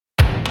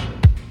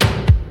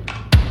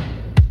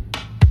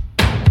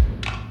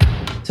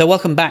So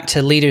welcome back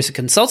to Leaders of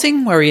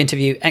Consulting, where we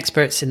interview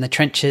experts in the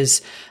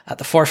trenches at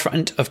the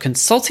forefront of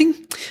consulting.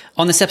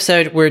 On this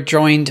episode, we're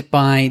joined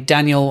by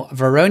Daniel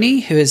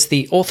Varroney, who is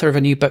the author of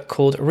a new book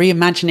called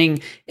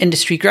Reimagining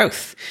Industry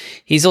Growth.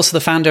 He's also the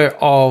founder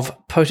of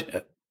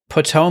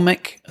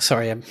Potomac.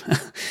 Sorry, I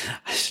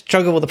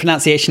struggle with the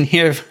pronunciation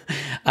here,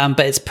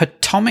 but it's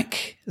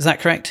Potomac. Is that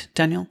correct,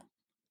 Daniel?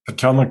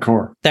 Potomac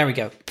Core. There we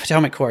go.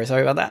 Potomac Core.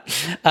 Sorry about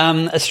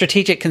that. A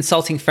strategic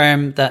consulting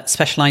firm that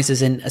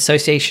specializes in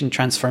association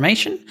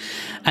transformation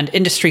and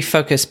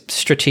industry-focused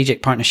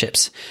strategic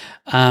partnerships.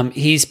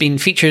 He's been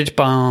featured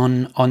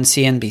on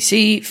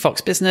CNBC,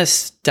 Fox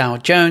Business, Dow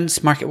Jones,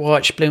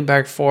 MarketWatch,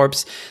 Bloomberg,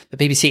 Forbes, the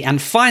BBC, and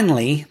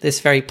finally, this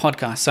very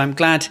podcast. So I'm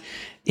glad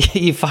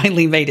you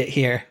finally made it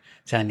here,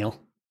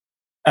 Daniel.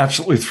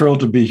 Absolutely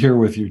thrilled to be here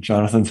with you,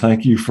 Jonathan.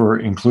 Thank you for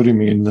including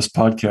me in this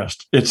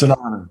podcast. It's an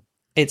honor.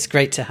 It's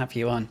great to have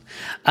you on.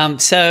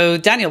 So,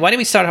 Daniel, why don't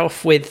we start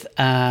off with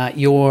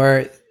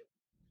your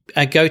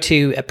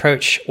go-to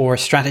approach or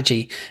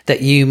strategy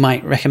that you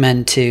might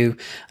recommend to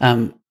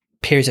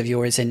peers of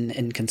yours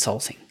in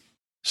consulting?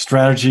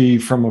 Strategy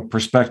from a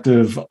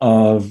perspective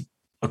of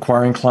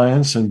acquiring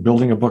clients and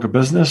building a book of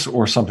business,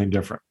 or something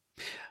different?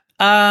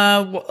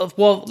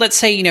 Well, let's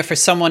say, for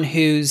someone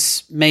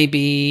who's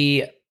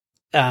maybe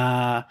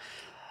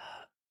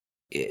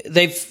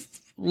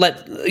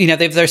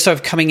they're sort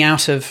of coming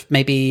out of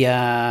maybe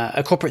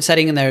a corporate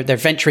setting, and they're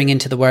venturing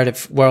into the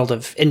world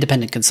of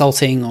independent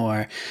consulting,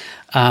 or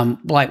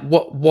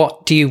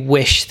what do you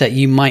wish that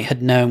you might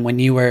have known when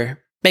you were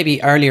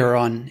maybe earlier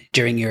on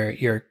during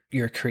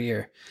your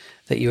career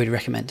that you would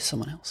recommend to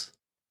someone else?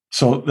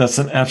 So that's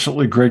an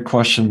absolutely great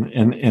question,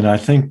 and I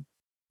think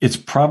it's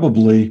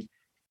probably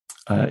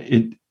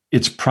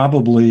it's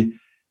probably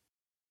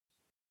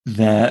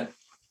that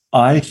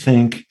I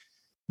think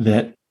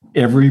that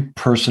every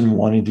person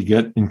wanting to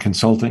get in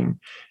consulting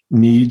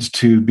needs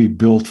to be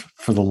built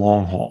for the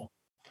long haul.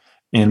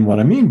 And what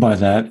I mean by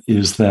that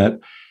is that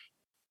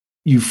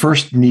you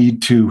first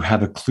need to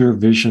have a clear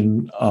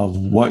vision of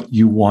what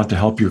you want to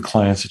help your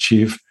clients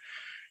achieve.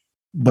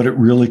 But it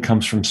really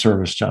comes from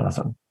service,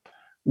 Jonathan.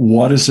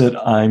 What is it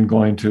I'm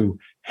going to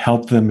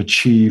help them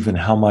achieve, and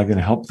how am I going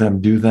to help them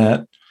do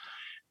that?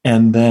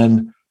 And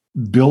then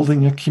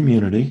building a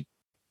community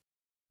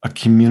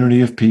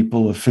of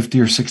people, of 50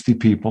 or 60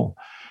 people,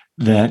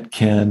 that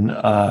can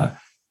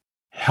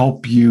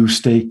help you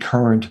stay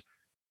current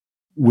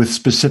with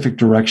specific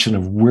direction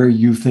of where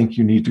you think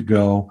you need to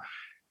go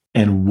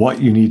and what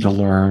you need to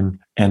learn,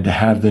 and to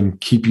have them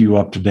keep you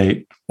up to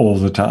date all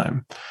the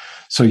time.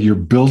 So you're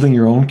building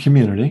your own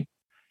community.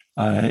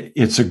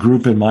 It's a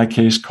group, in my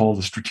case, called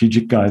the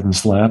Strategic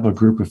Guidance Lab, a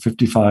group of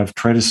 55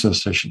 trade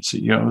association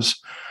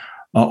CEOs,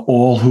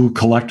 all who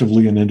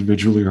collectively and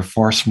individually are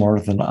far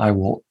smarter than I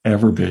will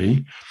ever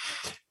be.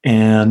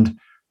 And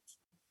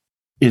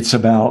it's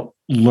about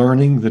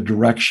learning the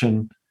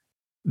direction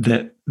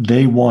that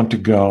they want to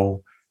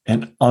go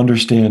and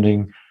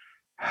understanding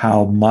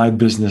how my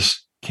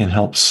business can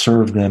help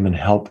serve them and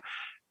help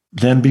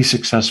them be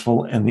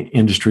successful and the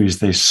industries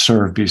they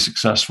serve be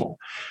successful.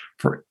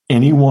 For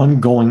anyone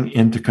going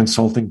into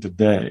consulting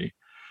today,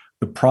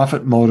 the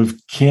profit motive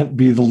can't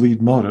be the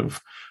lead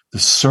motive. The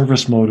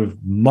service motive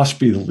must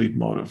be the lead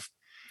motive.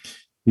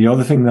 The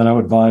other thing that I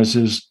would advise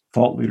is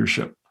thought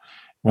leadership.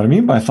 What I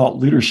mean by thought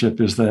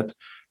leadership is that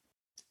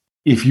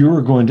if you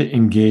are going to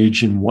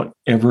engage in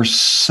whatever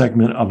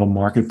segment of a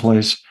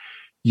marketplace,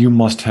 you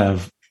must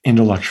have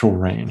intellectual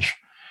range.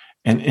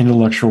 And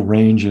intellectual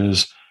range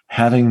is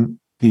having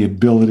the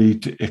ability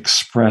to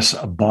express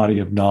a body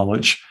of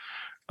knowledge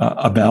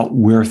about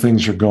where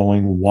things are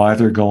going, why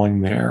they're going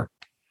there,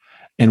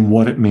 and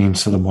what it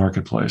means to the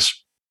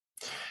marketplace.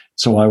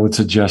 So I would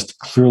suggest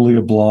clearly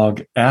a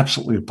blog,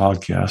 absolutely a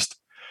podcast,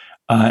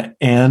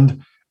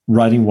 and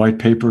writing white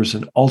papers,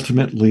 and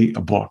ultimately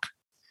a book.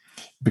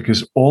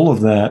 Because all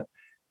of that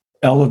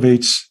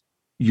elevates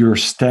your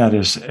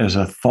status as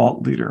a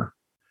thought leader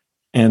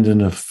and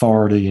an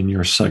authority in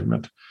your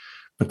segment.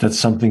 But that's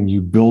something you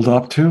build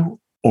up to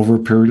over a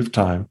period of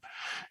time.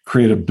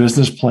 Create a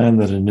business plan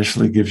that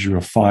initially gives you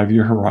a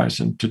 5-year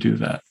horizon to do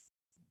that.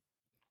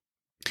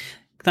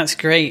 That's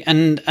great.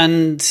 And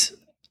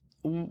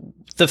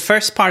the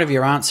first part of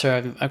your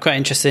answer, I'm quite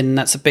interested in.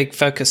 That's a big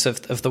focus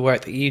of the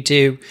work that you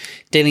do,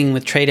 dealing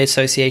with trade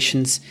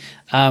associations.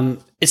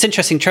 It's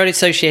interesting. Trade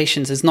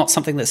associations is not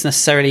something that's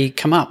necessarily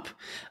come up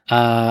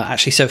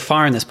actually so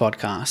far in this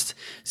podcast.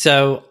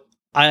 So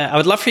I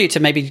would love for you to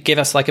maybe give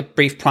us like a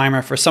brief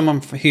primer for someone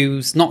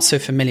who's not so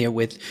familiar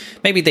with,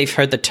 maybe they've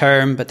heard the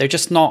term, but they're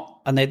just not,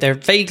 and they're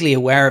vaguely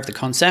aware of the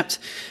concept.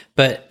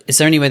 But is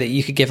there any way that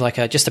you could give like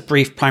just a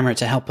brief primer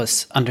to help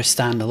us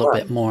understand a little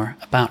bit more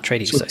about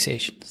trade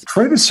associations?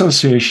 Trade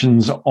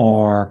associations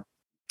are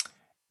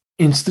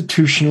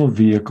institutional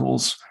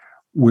vehicles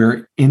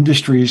where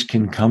industries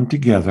can come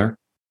together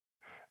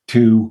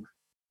to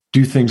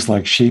do things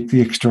like shape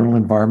the external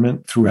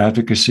environment through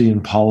advocacy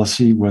and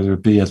policy, whether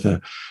it be at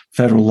the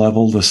federal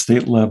level, the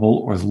state level,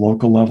 or the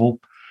local level.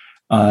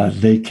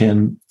 They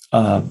can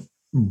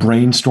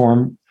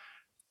brainstorm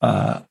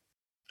uh,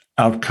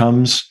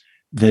 outcomes.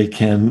 They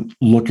can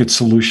look at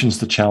solutions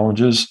to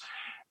challenges.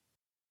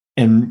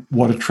 And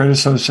what a trade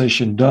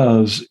association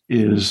does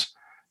is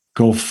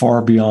go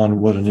far beyond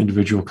what an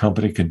individual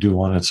company can do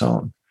on its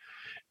own.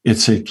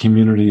 It's a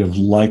community of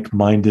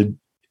like-minded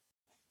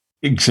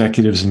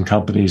executives and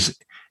companies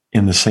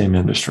in the same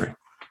industry.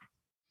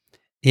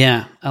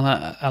 Yeah,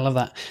 I love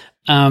that.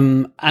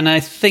 And I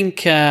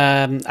think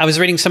I was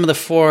reading some of the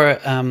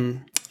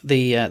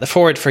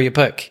forward for your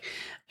book,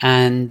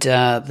 and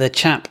the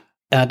chap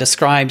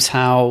describes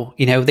how,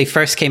 they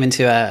first came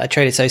into a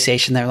trade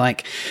association. They're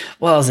like,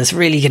 well, is this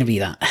really going to be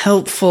that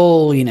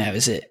helpful?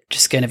 Is it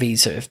just going to be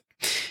sort of,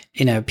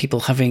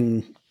 people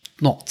having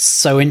not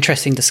so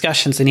interesting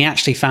discussions? And he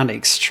actually found it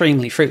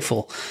extremely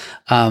fruitful.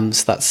 So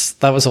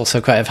that was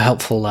also quite a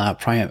helpful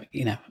prior,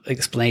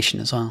 explanation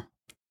as well.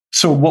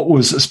 So what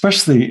was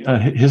especially,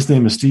 his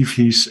name is Steve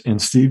Heese,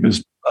 and Steve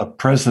is a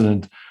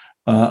president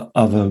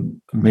of a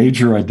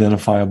major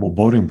identifiable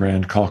boating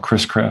brand called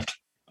Chris Craft.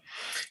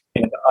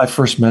 And I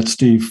first met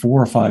Steve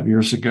 4 or 5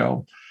 years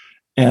ago,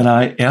 and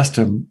I asked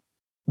him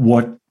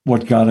what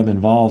got him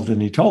involved,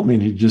 and he told me,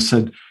 and he just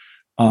said,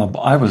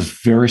 I was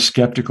very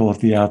skeptical at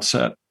the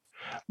outset,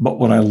 but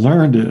what I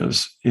learned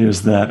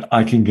is that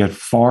I can get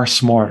far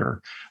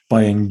smarter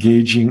by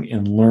engaging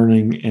and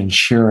learning and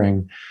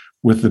sharing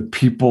with the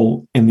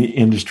people in the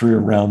industry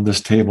around this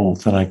table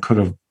than I could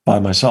have by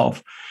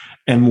myself.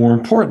 And more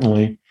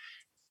importantly,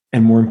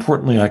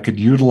 I could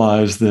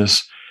utilize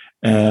this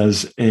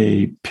as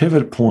a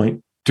pivot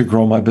point to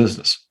grow my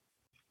business.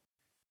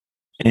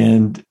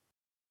 And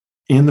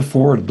in the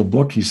foreword of the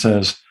book, he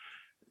says,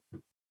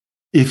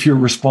 if you're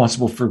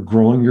responsible for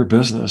growing your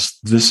business,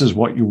 this is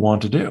what you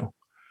want to do.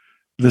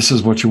 This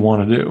is what you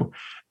want to do.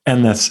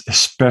 And that's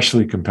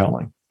especially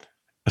compelling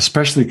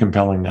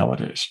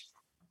nowadays.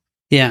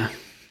 Yeah,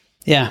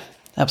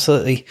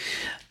 absolutely.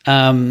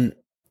 No,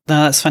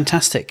 that's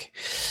fantastic.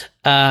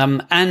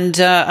 And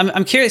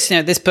I'm curious,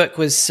 this book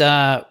was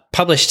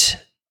published,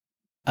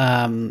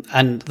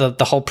 and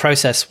the whole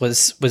process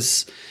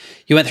was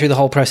you went through the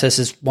whole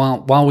process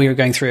while we were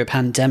going through a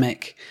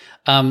pandemic.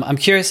 I'm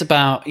curious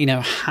about,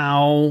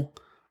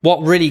 what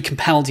really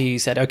compelled you. You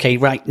said, okay,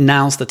 right,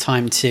 now's the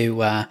time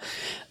to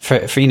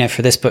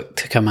for this book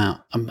to come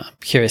out. I'm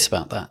curious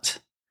about that.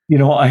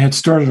 I had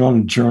started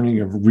on a journey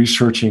of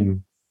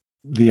researching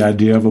the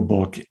idea of a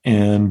book,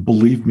 and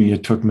believe me,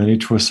 it took many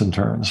twists and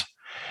turns.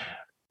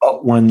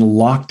 But when the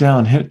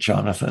lockdown hit,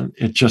 Jonathan,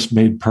 it just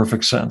made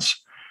perfect sense.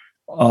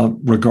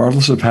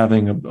 Regardless of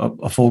having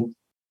a full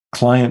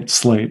client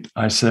slate,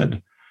 I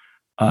said,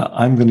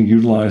 I'm going to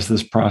utilize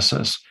this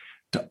process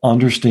to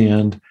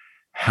understand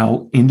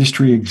how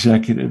industry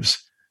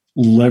executives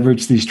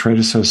leverage these trade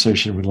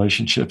association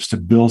relationships to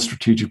build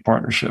strategic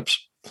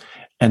partnerships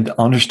and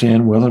to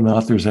understand whether or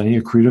not there's any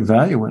accretive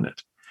value in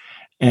it.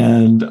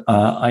 And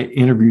I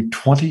interviewed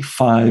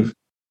 25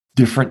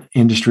 different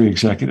industry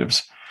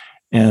executives.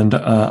 And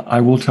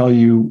I will tell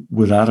you,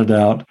 without a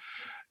doubt,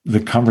 the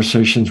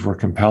conversations were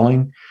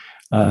compelling.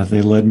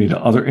 They led me to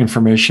other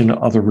information,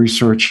 other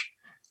research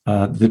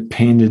that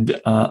painted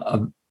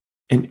an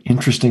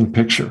interesting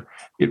picture.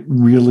 It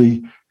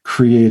really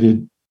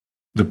created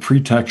the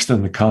pretext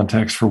and the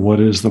context for what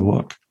is the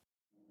book.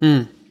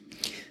 Mm.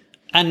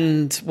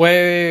 And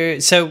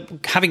so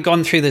having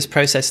gone through this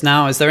process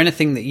now, is there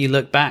anything that you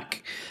look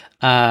back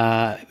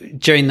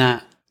during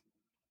that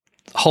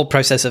whole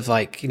process of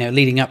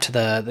leading up to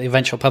the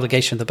eventual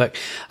publication of the book?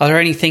 Are there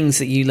any things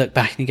that you look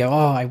back and you go,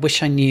 oh, I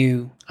wish I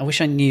knew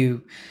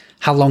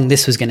how long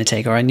this was going to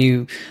take, or I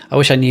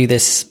wish I knew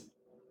this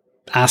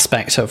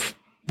aspect of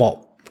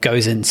what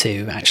goes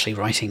into actually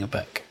writing a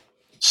book?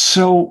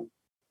 So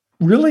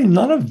really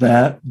none of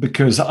that,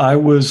 because I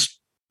was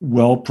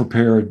well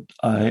prepared.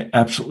 I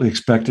absolutely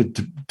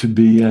expected to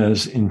be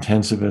as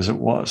intensive as it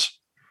was.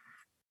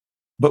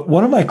 But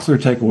one of my clear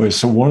takeaways,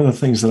 so one of the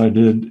things that I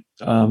did,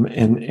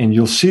 and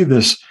you'll see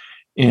this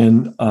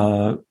in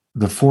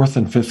the fourth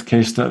and fifth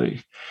case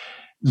study,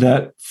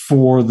 that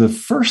for the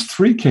first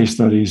 3 case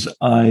studies,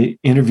 I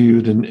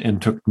interviewed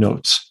and took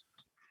notes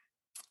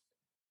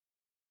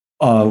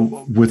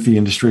with the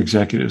industry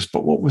executives.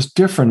 But what was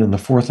different in the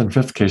fourth and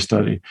fifth case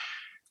study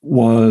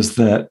was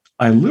that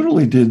I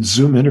literally did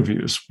Zoom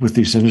interviews with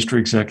these industry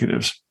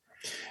executives.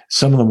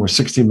 Some of them were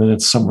 60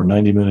 minutes, some were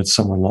 90 minutes,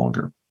 some were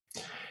longer.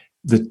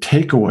 The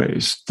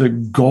takeaways, the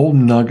gold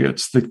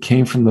nuggets that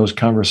came from those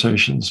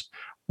conversations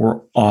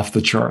were off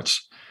the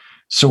charts.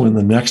 So in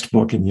the next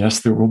book, and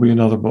yes, there will be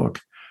another book,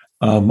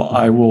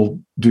 I will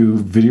do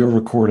video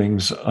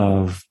recordings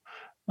of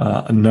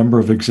a number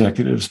of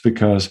executives,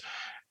 because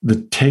the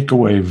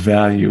takeaway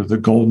value, the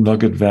gold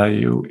nugget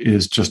value,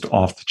 is just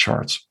off the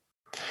charts.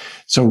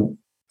 So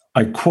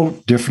I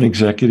quote different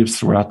executives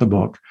throughout the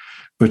book,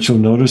 but you'll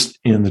notice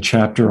in the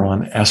chapter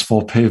on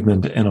asphalt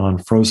pavement and on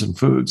frozen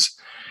foods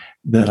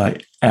that I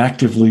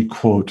actively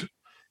quote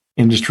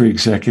industry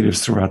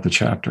executives throughout the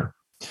chapter.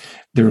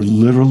 They're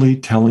literally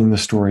telling the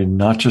story,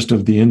 not just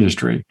of the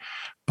industry,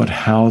 but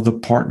how the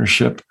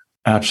partnership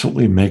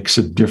absolutely makes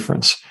a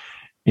difference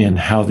in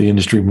how the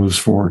industry moves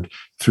forward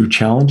through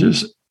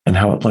challenges and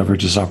how it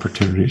leverages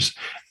opportunities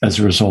as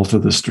a result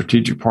of the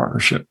strategic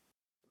partnership.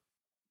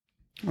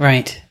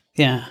 Right.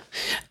 Yeah.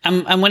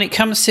 And when it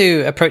comes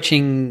to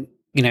approaching,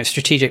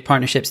 strategic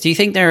partnerships, do you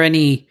think there are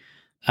any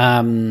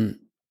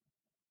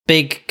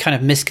big kind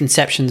of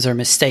misconceptions or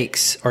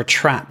mistakes or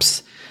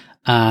traps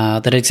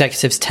that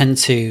executives tend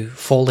to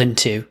fall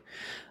into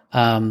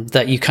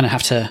that you kind of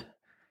have to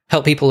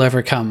help people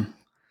overcome?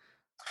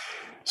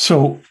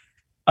 So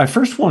I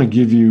first want to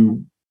give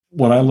you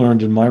what I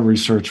learned in my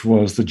research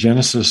was the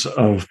genesis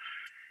of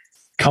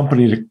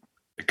company to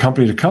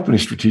company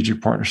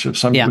strategic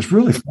partnerships. It was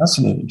really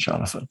fascinating,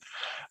 Jonathan.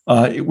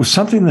 It was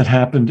something that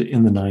happened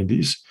in the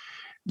 90s.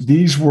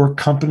 These were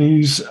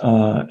companies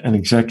and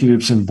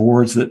executives and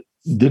boards that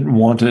didn't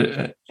want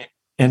to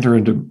enter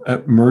into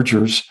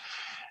mergers.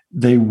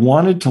 They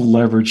wanted to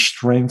leverage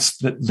strengths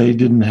that they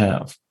didn't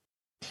have.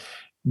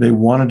 They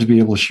wanted to be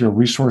able to share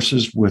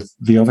resources with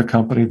the other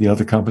company. The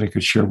other company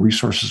could share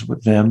resources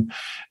with them.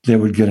 They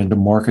would get into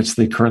markets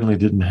they currently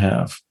didn't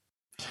have.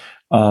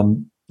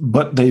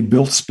 But they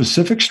built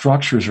specific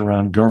structures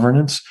around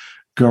governance.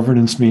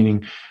 Governance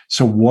meaning,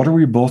 so what are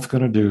we both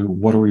going to do?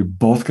 What are we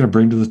both going to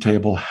bring to the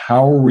table?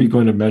 How are we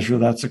going to measure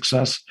that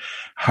success?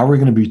 How are we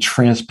going to be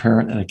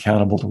transparent and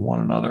accountable to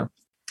one another?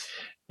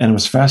 And it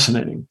was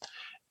fascinating.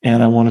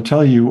 And I want to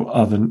tell you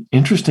of an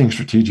interesting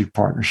strategic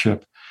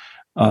partnership,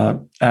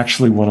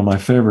 actually one of my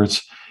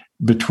favorites,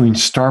 between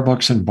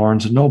Starbucks and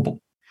Barnes &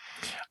 Noble.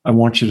 I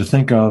want you to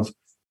think of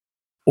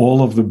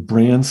all of the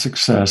brand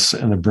success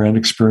and the brand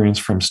experience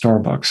from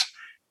Starbucks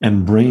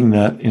and bringing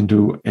that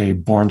into a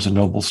Barnes &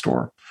 Noble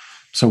store.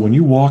 So when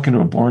you walk into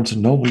a Barnes &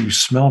 Noble, you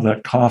smell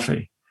that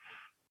coffee,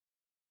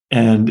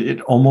 and it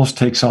almost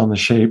takes on the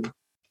shape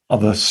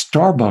of a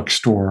Starbucks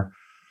store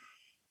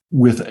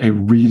with a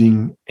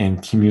reading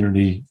and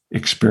community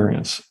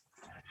experience.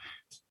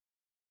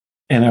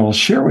 And I will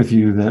share with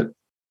you that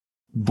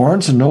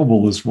Barnes &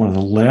 Noble is one of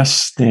the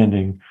last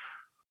standing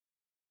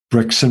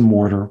bricks and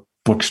mortar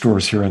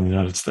bookstores here in the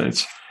United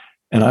States.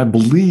 And I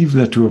believe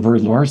that to a very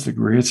large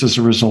degree, it's as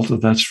a result of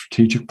that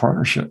strategic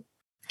partnership.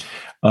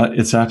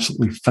 It's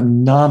absolutely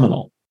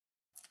phenomenal.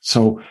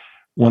 So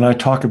when I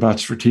talk about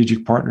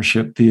strategic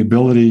partnership, the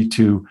ability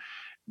to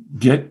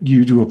get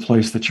you to a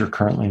place that you're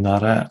currently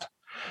not at.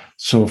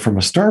 So from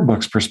a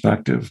Starbucks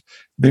perspective,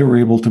 they were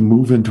able to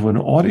move into an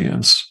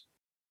audience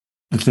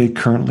that they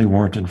currently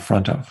weren't in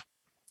front of.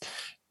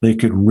 They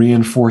could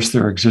reinforce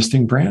their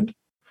existing brand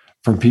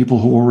from people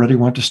who already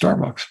went to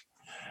Starbucks.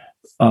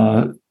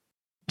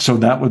 So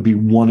that would be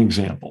one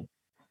example.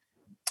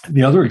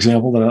 The other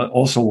example that I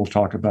also will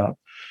talk about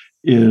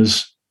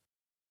is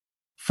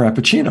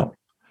Frappuccino.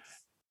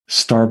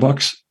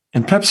 Starbucks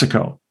and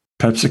PepsiCo.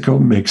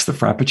 PepsiCo makes the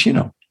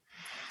Frappuccino.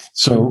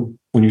 So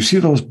when you see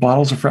those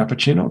bottles of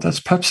Frappuccino, that's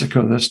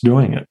PepsiCo that's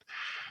doing it.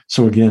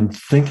 So again,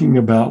 thinking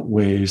about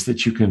ways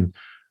that you can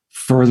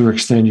further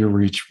extend your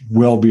reach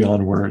well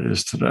beyond where it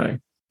is today.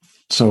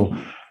 So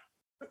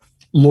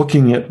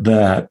looking at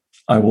that,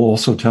 I will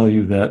also tell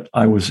you that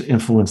I was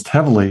influenced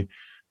heavily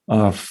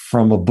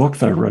from a book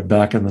that I read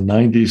back in the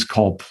 90s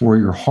called Pour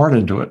Your Heart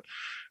Into It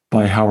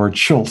by Howard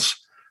Schultz,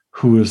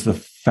 who is the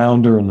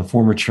founder and the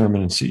former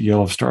chairman and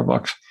CEO of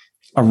Starbucks,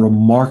 a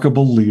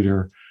remarkable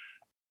leader,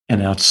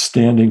 an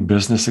outstanding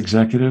business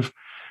executive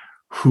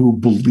who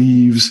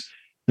believes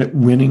that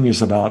winning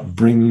is about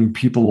bringing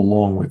people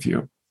along with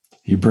you.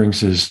 He brings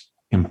his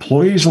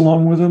employees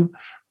along with him,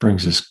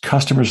 brings his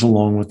customers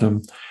along with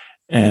him,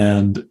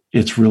 and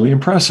it's really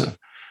impressive.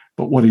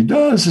 But what he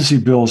does is he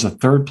builds a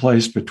third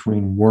place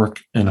between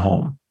work and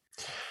home.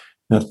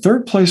 Now,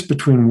 third place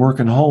between work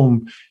and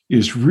home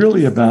is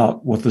really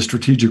about what the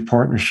strategic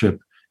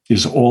partnership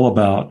is all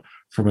about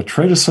from a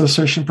trade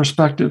association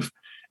perspective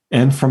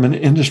and from an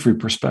industry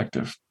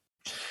perspective.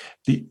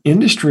 The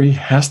industry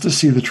has to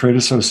see the trade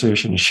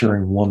association as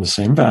sharing the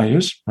same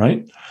values,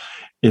 right?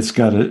 It's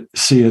got to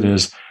see it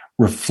as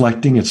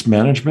reflecting its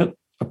management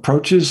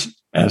approaches,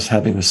 as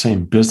having the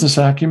same business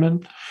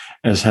acumen,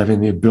 as having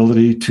the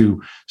ability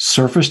to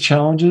surface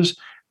challenges,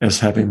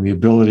 as having the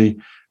ability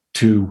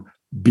to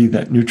be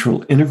that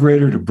neutral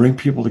integrator to bring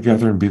people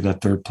together and be that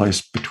third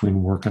place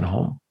between work and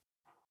home.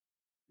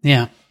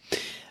 Yeah.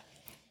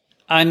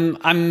 I'm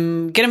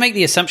going to make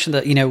the assumption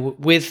that,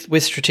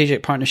 with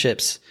strategic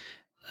partnerships,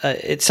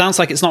 it sounds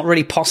like it's not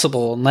really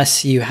possible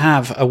unless you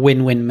have a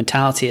win-win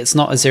mentality. It's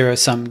not a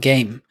zero-sum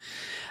game.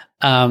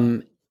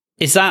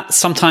 Is that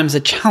sometimes a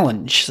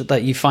challenge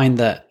that you find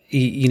that,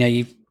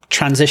 you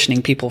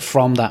transitioning people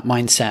from that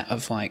mindset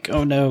of like,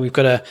 oh no, we've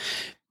got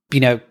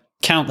to,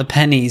 count the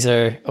pennies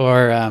or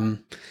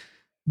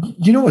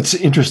It's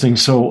interesting.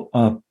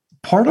 So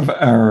part of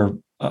our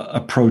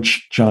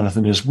approach,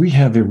 Jonathan, is we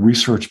have a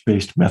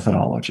research-based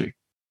methodology,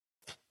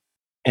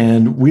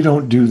 and we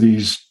don't do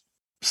these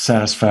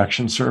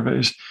satisfaction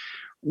surveys.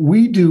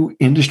 We do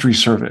industry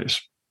surveys.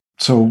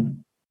 So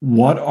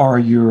what are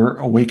your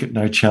awake at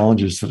night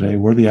challenges today?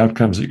 What are the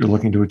outcomes that you're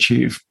looking to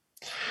achieve?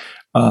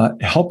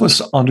 Help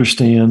us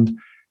understand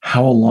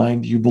how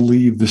aligned you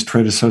believe this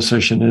trade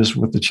association is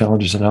with the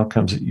challenges and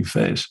outcomes that you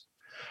face.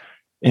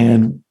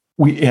 And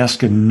we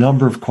ask a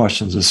number of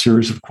questions, a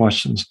series of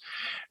questions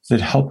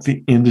that help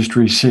the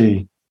industry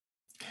see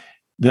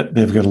that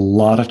they've got a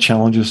lot of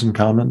challenges in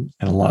common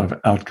and a lot of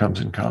outcomes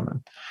in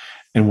common.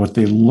 And what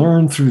they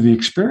learn through the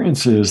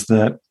experience is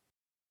that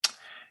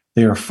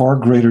they are far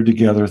greater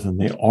together than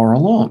they are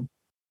alone.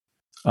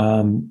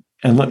 And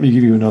let me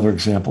give you another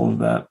example of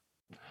that.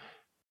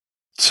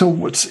 So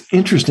what's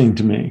interesting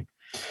to me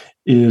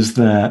is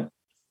that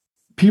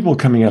people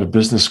coming out of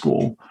business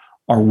school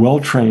are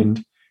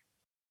well-trained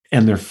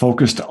and they're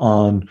focused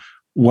on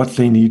what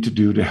they need to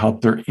do to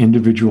help their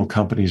individual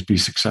companies be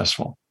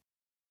successful.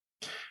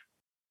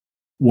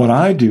 What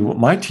I do, what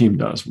my team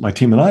does, my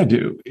team and I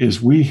do,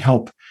 is we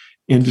help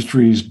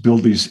industries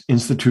build these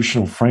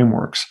institutional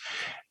frameworks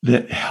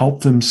that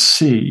help them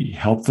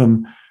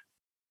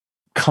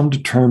come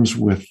to terms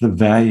with the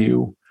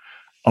value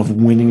of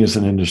winning as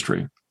an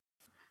industry.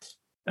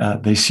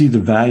 They see the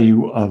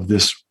value of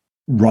this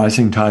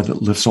rising tide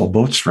that lifts all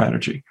boats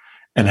strategy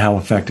and how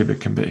effective it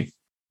can be.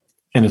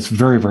 And it's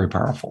very, very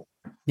powerful.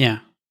 Yeah.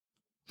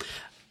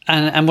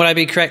 And would I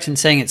be correct in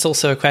saying it's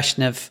also a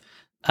question of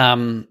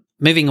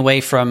moving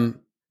away from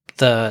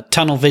the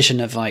tunnel vision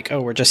of like,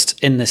 oh, we're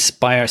just in this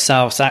by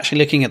ourselves, actually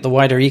looking at the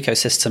wider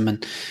ecosystem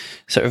and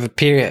sort of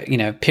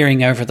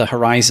peering over the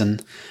horizon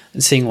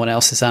and seeing what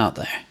else is out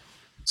there?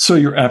 So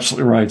you're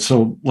absolutely right.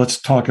 So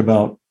let's talk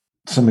about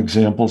some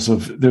examples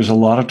of, there's a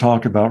lot of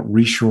talk about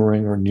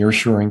reshoring or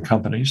nearshoring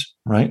companies,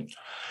 right?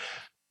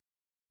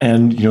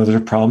 And, there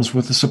are problems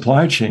with the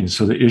supply chain.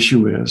 So the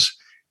issue is,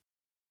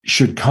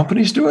 should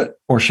companies do it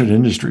or should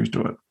industries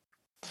do it?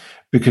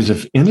 Because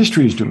if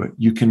industries do it,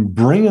 you can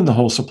bring in the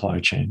whole supply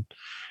chain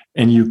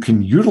and you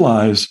can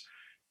utilize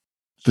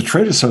the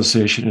trade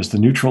association as the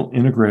neutral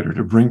integrator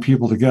to bring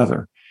people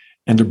together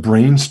and to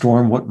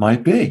brainstorm what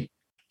might be.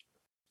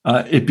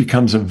 It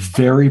becomes a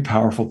very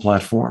powerful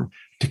platform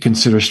to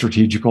consider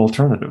strategic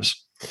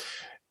alternatives.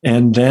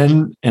 And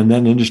then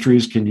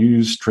industries can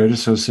use trade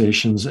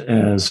associations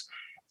as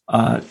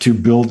to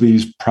build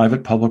these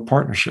private-public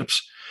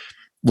partnerships.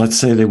 Let's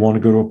say they want to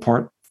go to a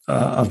part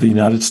of the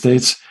United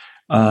States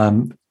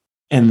and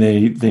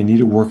they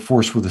need a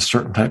workforce with a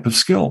certain type of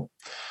skill.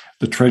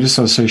 The trade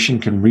association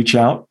can reach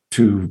out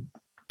to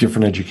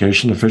different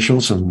education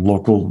officials and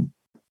local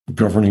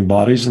governing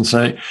bodies and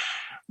say,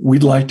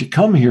 we'd like to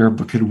come here,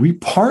 but could we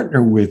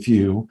partner with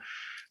you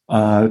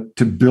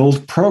to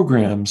build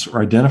programs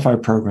or identify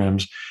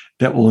programs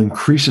that will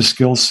increase a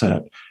skill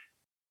set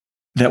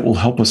that will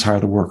help us hire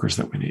the workers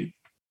that we need?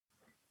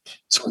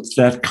 So it's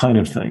that kind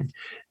of thing.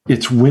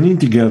 It's winning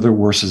together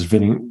versus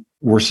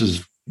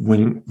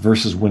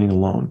winning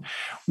alone.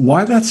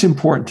 Why that's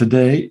important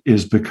today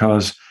is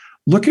because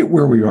look at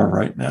where we are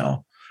right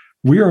now.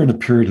 We are in a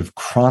period of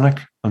chronic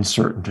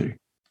uncertainty.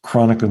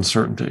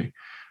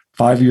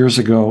 5 years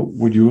ago,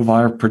 would you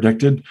have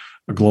predicted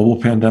a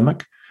global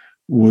pandemic?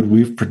 Would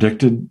we have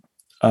predicted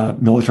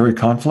military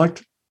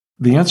conflict?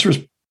 The answer is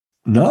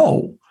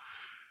no.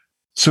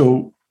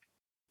 So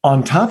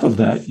on top of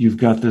that, you've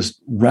got this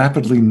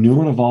rapidly new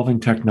and evolving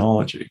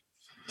technology.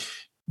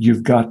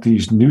 You've got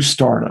these new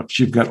startups.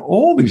 You've got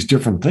all these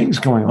different things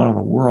going on in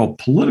the world,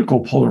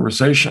 political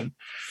polarization.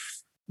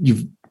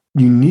 You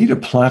need a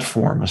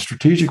platform, a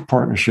strategic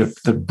partnership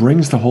that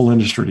brings the whole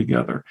industry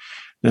together,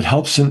 that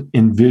helps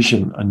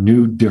envision a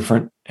new,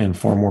 different, and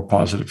far more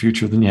positive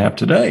future than you have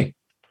today.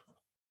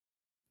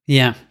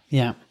 Yeah.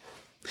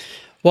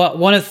 Well,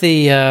 one of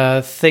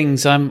the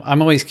things I'm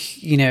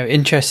always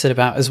interested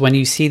about is when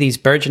you see these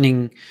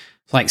burgeoning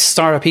like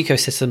startup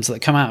ecosystems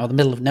that come out of the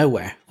middle of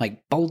nowhere,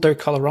 like Boulder,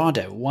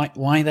 Colorado.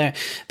 Why there?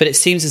 But it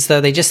seems as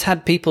though they just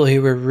had people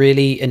who were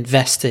really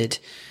invested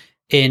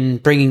in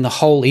bringing the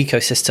whole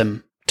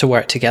ecosystem to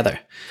work together.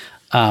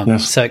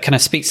 Yes. So it kind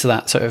of speaks to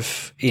that sort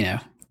of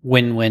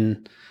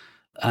win-win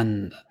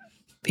and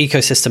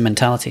ecosystem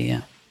mentality.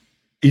 Yeah.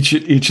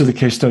 Each of the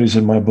case studies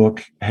in my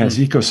book has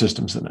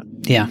ecosystems in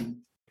it. Yeah. In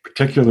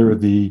particular,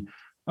 the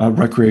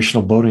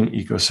recreational boating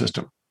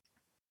ecosystem.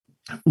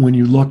 When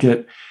you look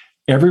at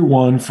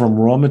everyone from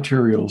raw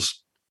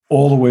materials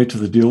all the way to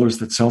the dealers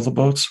that sell the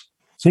boats,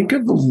 think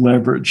of the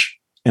leverage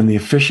and the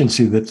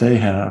efficiency that they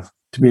have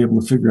to be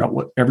able to figure out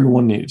what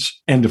everyone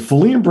needs and to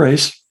fully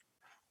embrace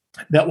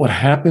that what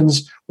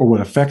happens or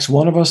what affects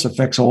one of us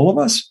affects all of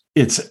us.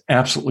 It's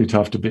absolutely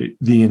tough to beat.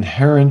 The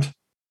inherent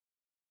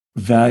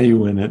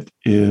value in it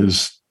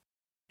is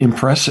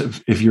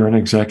impressive if you're an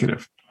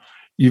executive.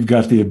 You've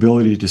got the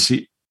ability to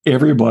see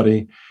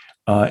everybody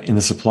in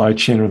the supply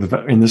chain,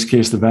 or in this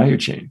case, the value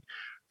chain,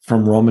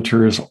 from raw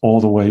materials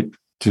all the way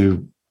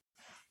to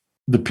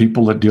the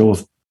people that deal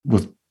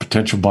with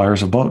potential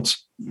buyers of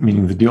boats,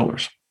 meaning the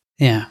dealers.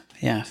 Yeah,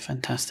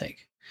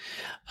 fantastic.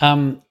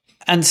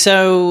 And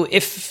so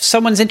if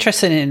someone's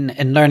interested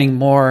in learning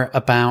more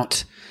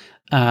about,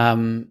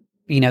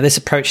 this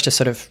approach to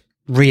sort of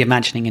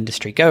reimagining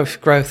industry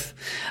growth.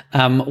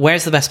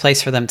 Where's the best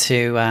place for them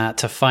to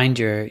find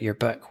your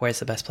book? Where's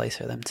the best place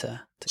for them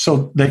to?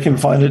 So they can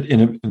find it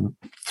in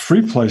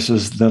 3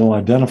 places that'll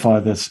identify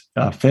that's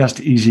fast,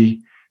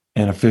 easy,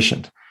 and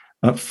efficient.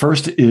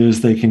 First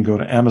is they can go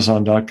to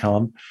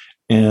Amazon.com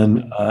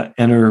and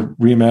enter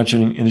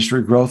Reimagining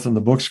Industry Growth, and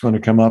the book's going to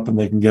come up and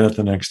they can get it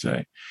the next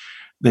day.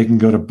 They can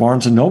go to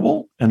Barnes &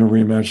 Noble, enter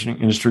Reimagining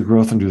Industry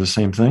Growth, and do the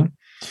same thing.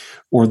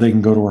 Or they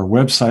can go to our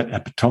website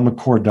at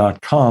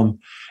potomaccore.com,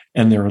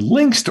 and there are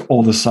links to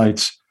all the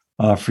sites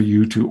for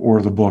you to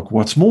order the book.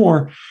 What's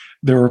more,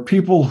 there are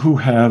people who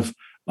have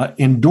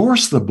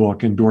endorsed the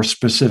book, endorsed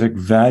specific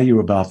value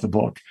about the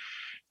book,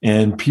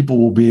 and people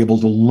will be able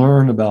to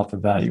learn about the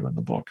value in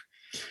the book.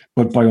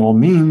 But by all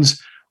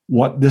means,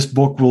 what this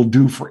book will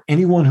do for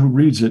anyone who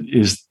reads it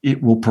is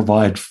it will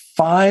provide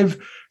 5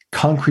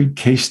 concrete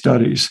case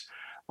studies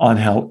on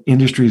how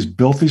industries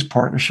built these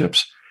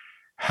partnerships,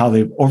 how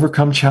they've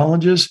overcome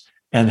challenges,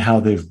 and how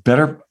they've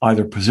better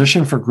either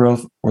positioned for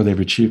growth or they've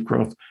achieved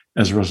growth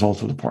as a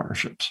result of the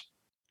partnerships.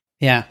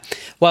 Yeah.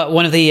 Well,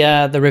 one of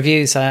the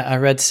reviews I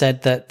read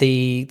said that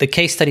the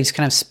case studies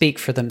kind of speak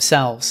for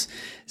themselves.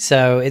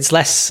 So it's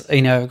less,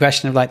 a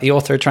question of like the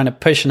author trying to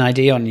push an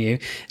idea on you.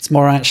 It's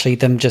more actually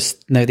them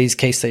just, these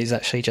case studies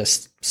actually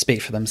just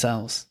speak for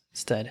themselves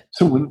instead.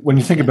 So when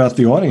you think about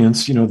the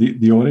audience,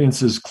 the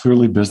audience is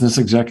clearly business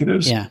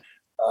executives. Yeah.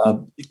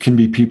 It can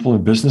be people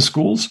in business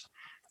schools,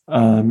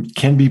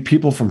 can be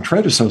people from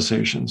trade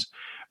associations,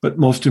 but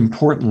most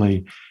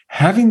importantly,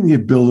 having the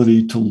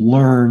ability to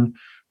learn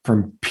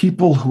from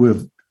people who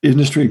have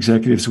industry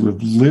executives who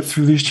have lived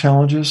through these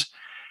challenges,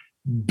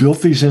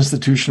 built these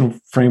institutional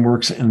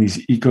frameworks and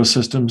these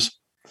ecosystems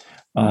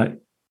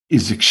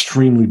is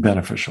extremely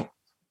beneficial.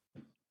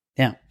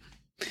 Yeah,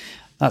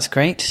 that's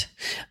great.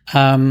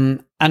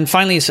 And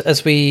finally,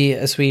 as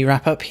we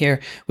wrap up here,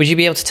 would you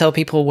be able to tell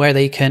people where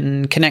they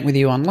can connect with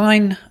you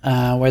online,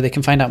 where they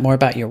can find out more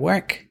about your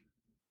work?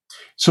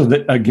 So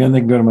that, again, they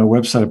can go to my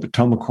website at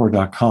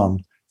potomaccore.com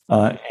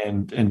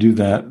and do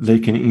that. They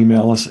can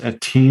email us at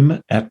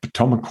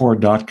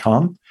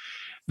team@potomaccore.com.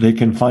 They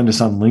can find us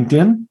on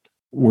LinkedIn.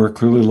 We're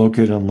clearly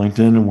located on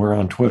LinkedIn, and we're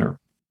on Twitter.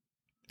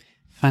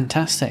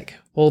 Fantastic.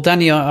 Well,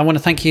 Daniel, I want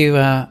to thank you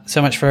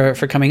so much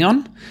for coming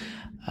on.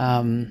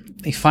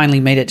 You finally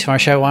made it to our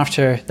show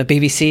after the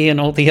BBC and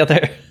all the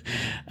other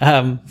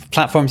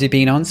platforms you've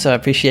been on, so I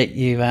appreciate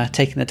you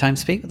taking the time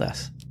to speak with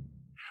us.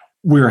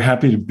 We're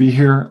happy to be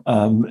here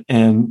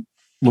and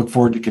look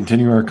forward to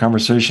continuing our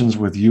conversations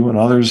with you and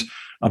others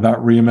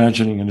about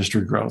reimagining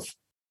industry growth.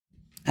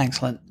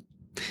 Excellent.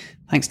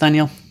 Thanks,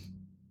 Daniel.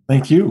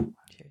 Thank you.